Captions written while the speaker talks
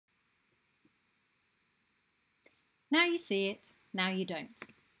Now you see it, now you don't.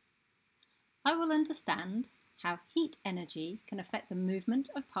 I will understand how heat energy can affect the movement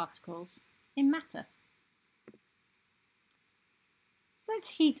of particles in matter. So let's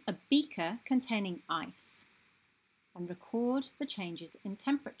heat a beaker containing ice and record the changes in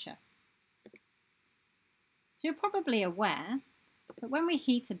temperature. So you're probably aware that when we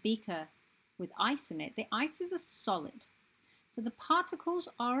heat a beaker with ice in it, the ice is a solid. So the particles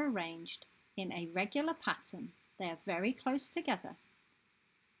are arranged in a regular pattern. They are very close together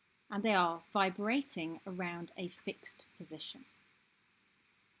and they are vibrating around a fixed position.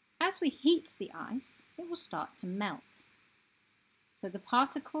 As we heat the ice, it will start to melt. So the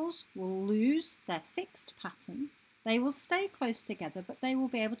particles will lose their fixed pattern. They will stay close together, but they will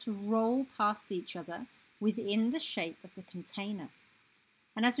be able to roll past each other within the shape of the container.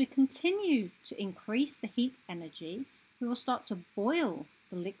 And as we continue to increase the heat energy, we will start to boil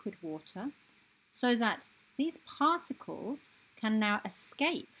the liquid water so that these particles can now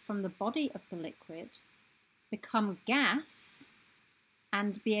escape from the body of the liquid, become gas,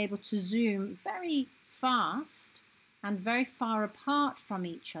 and be able to zoom very fast and very far apart from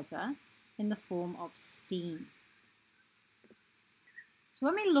each other in the form of steam. So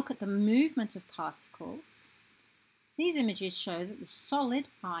when we look at the movement of particles, these images show that the solid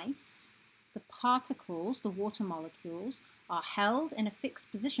ice, the particles, the water molecules, are held in a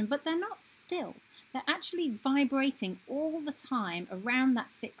fixed position, but they're not still. They're actually vibrating all the time around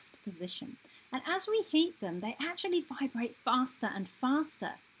that fixed position. And as we heat them, they actually vibrate faster and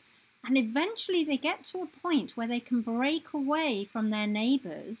faster. And eventually they get to a point where they can break away from their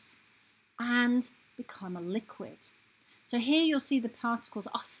neighbours and become a liquid. So here you'll see the particles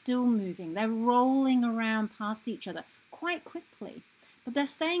are still moving. They're rolling around past each other quite quickly, but they're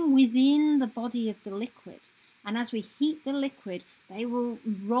staying within the body of the liquid. And as we heat the liquid, they will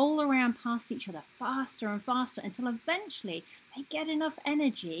roll around past each other faster and faster until eventually they get enough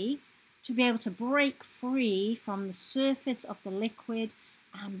energy to be able to break free from the surface of the liquid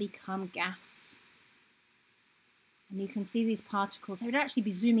and become gas. And you can see these particles, they would actually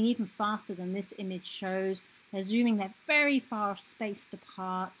be zooming even faster than this image shows. They're zooming, they're very far spaced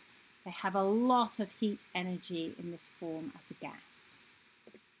apart. They have a lot of heat energy in this form as a gas.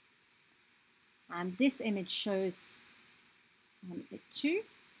 And this image shows it too.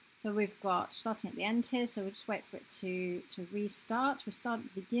 So we've got, starting at the end here, so we'll just wait for it to restart. We'll start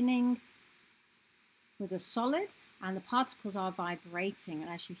at the beginning with a solid, and the particles are vibrating. And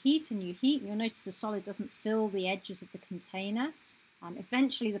as you heat and you heat, you'll notice the solid doesn't fill the edges of the container.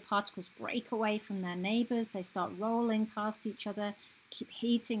 Eventually the particles break away from their neighbours. They start rolling past each other, keep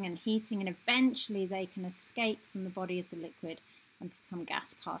heating and heating, and eventually they can escape from the body of the liquid and become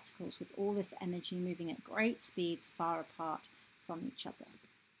gas particles with all this energy moving at great speeds far apart from each other.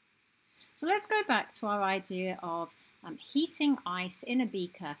 So let's go back to our idea of heating ice in a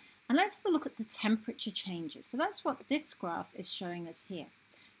beaker, and let's have a look at the temperature changes. So that's what this graph is showing us here.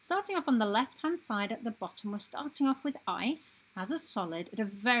 Starting off on the left-hand side at the bottom, we're starting off with ice as a solid at a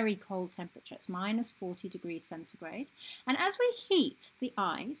very cold temperature. It's minus 40 degrees centigrade. And as we heat the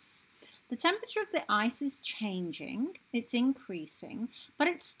ice, the temperature of the ice is changing, it's increasing, but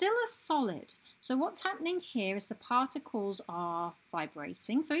it's still a solid. So what's happening here is the particles are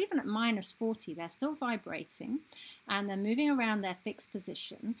vibrating. So even at minus 40, they're still vibrating and they're moving around their fixed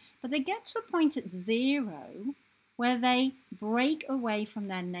position. But they get to a point at 0 where they break away from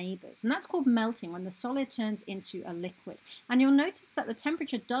their neighbours. And that's called melting, when the solid turns into a liquid. And you'll notice that the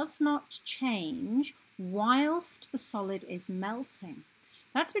temperature does not change whilst the solid is melting.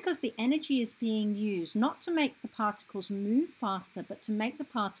 That's because the energy is being used not to make the particles move faster, but to make the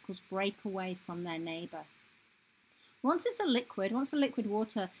particles break away from their neighbour. Once it's a liquid, once the liquid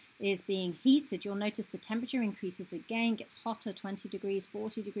water is being heated, you'll notice the temperature increases again, gets hotter, 20 degrees,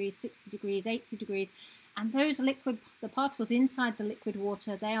 40 degrees, 60 degrees, 80 degrees. And those the particles inside the liquid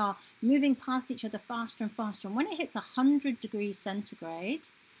water, they are moving past each other faster and faster. And when it hits 100 degrees centigrade,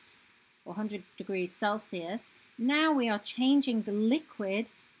 or 100 degrees Celsius, now we are changing the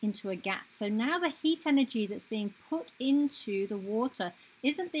liquid into a gas. So now the heat energy that's being put into the water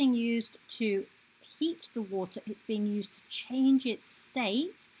isn't being used to heat the water, it's being used to change its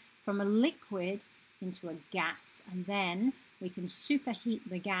state from a liquid into a gas. And then we can superheat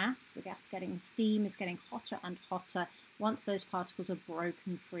the gas getting steam is getting hotter and hotter once those particles are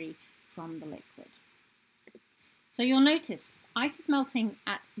broken free from the liquid. So you'll notice ice is melting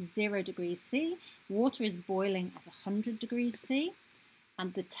at 0 degrees C, water is boiling at 100 degrees C,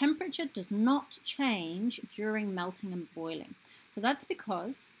 and the temperature does not change during melting and boiling. So that's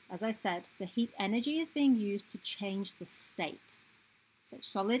because, as I said, the heat energy is being used to change the state. So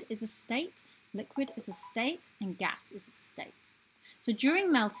solid is a state, Liquid is a state and gas is a state. So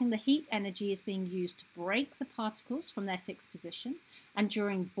during melting, the heat energy is being used to break the particles from their fixed position, and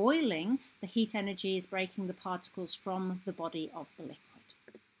during boiling, the heat energy is breaking the particles from the body of the liquid.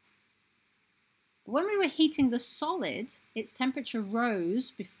 When we were heating the solid, its temperature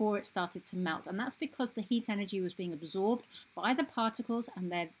rose before it started to melt, and that's because the heat energy was being absorbed by the particles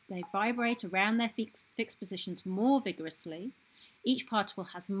and they vibrate around their fixed positions more vigorously. Each particle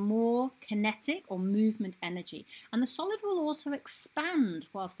has more kinetic or movement energy, and the solid will also expand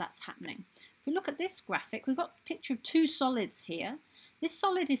whilst that's happening. If we look at this graphic, we've got a picture of two solids here. This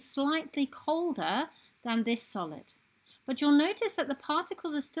solid is slightly colder than this solid, but you'll notice that the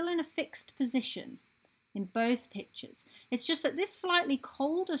particles are still in a fixed position in both pictures. It's just that this slightly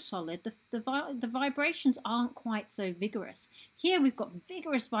colder solid, the vibrations aren't quite so vigorous. Here we've got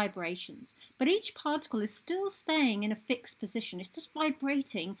vigorous vibrations, but each particle is still staying in a fixed position. It's just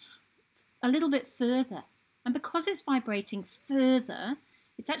vibrating a little bit further. And because it's vibrating further,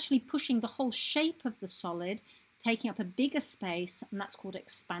 it's actually pushing the whole shape of the solid, taking up a bigger space, and that's called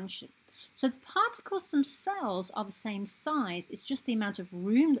expansion. So the particles themselves are the same size, it's just the amount of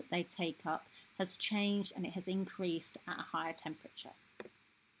room that they take up has changed and it has increased at a higher temperature.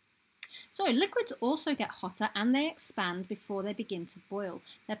 So liquids also get hotter and they expand before they begin to boil.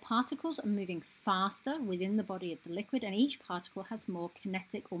 Their particles are moving faster within the body of the liquid, and each particle has more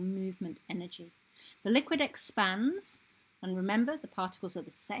kinetic or movement energy. The liquid expands, and remember, the particles are the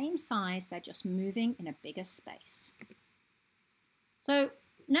same size, they're just moving in a bigger space. So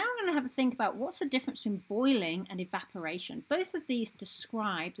now we're going to have a think about what's the difference between boiling and evaporation. Both of these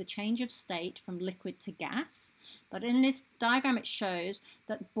describe the change of state from liquid to gas, but in this diagram it shows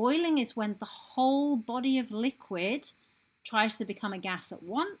that boiling is when the whole body of liquid tries to become a gas at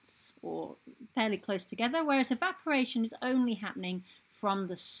once or fairly close together, whereas evaporation is only happening from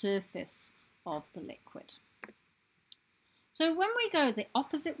the surface of the liquid. So when we go the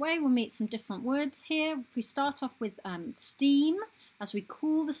opposite way, we'll meet some different words here. If we start off with steam, as we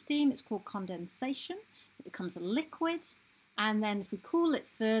cool the steam, it's called condensation. It becomes a liquid, and then if we cool it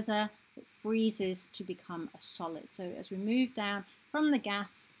further, it freezes to become a solid. So as we move down from the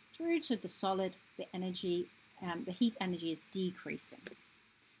gas through to the solid, the heat energy is decreasing.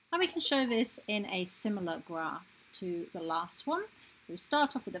 And we can show this in a similar graph to the last one. So we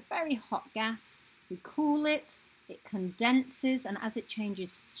start off with a very hot gas, we cool it, it condenses, and as it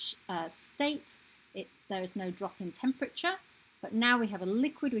changes state, there is no drop in temperature. But now we have a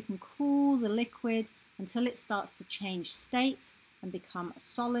liquid, we can cool the liquid until it starts to change state and become a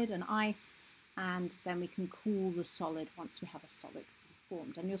solid, an ice, and then we can cool the solid once we have a solid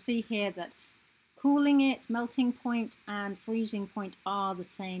formed. And you'll see here that cooling it, melting point and freezing point are the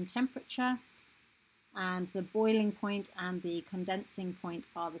same temperature, and the boiling point and the condensing point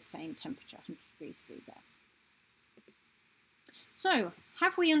are the same temperature, 100 degrees C there. So,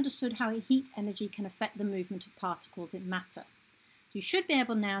 have we understood how heat energy can affect the movement of particles in matter? You should be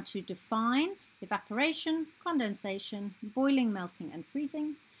able now to define evaporation, condensation, boiling, melting and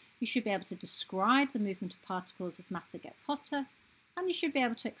freezing. You should be able to describe the movement of particles as matter gets hotter, and you should be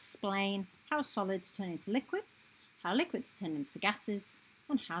able to explain how solids turn into liquids, how liquids turn into gases,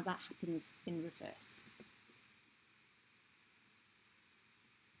 and how that happens in reverse.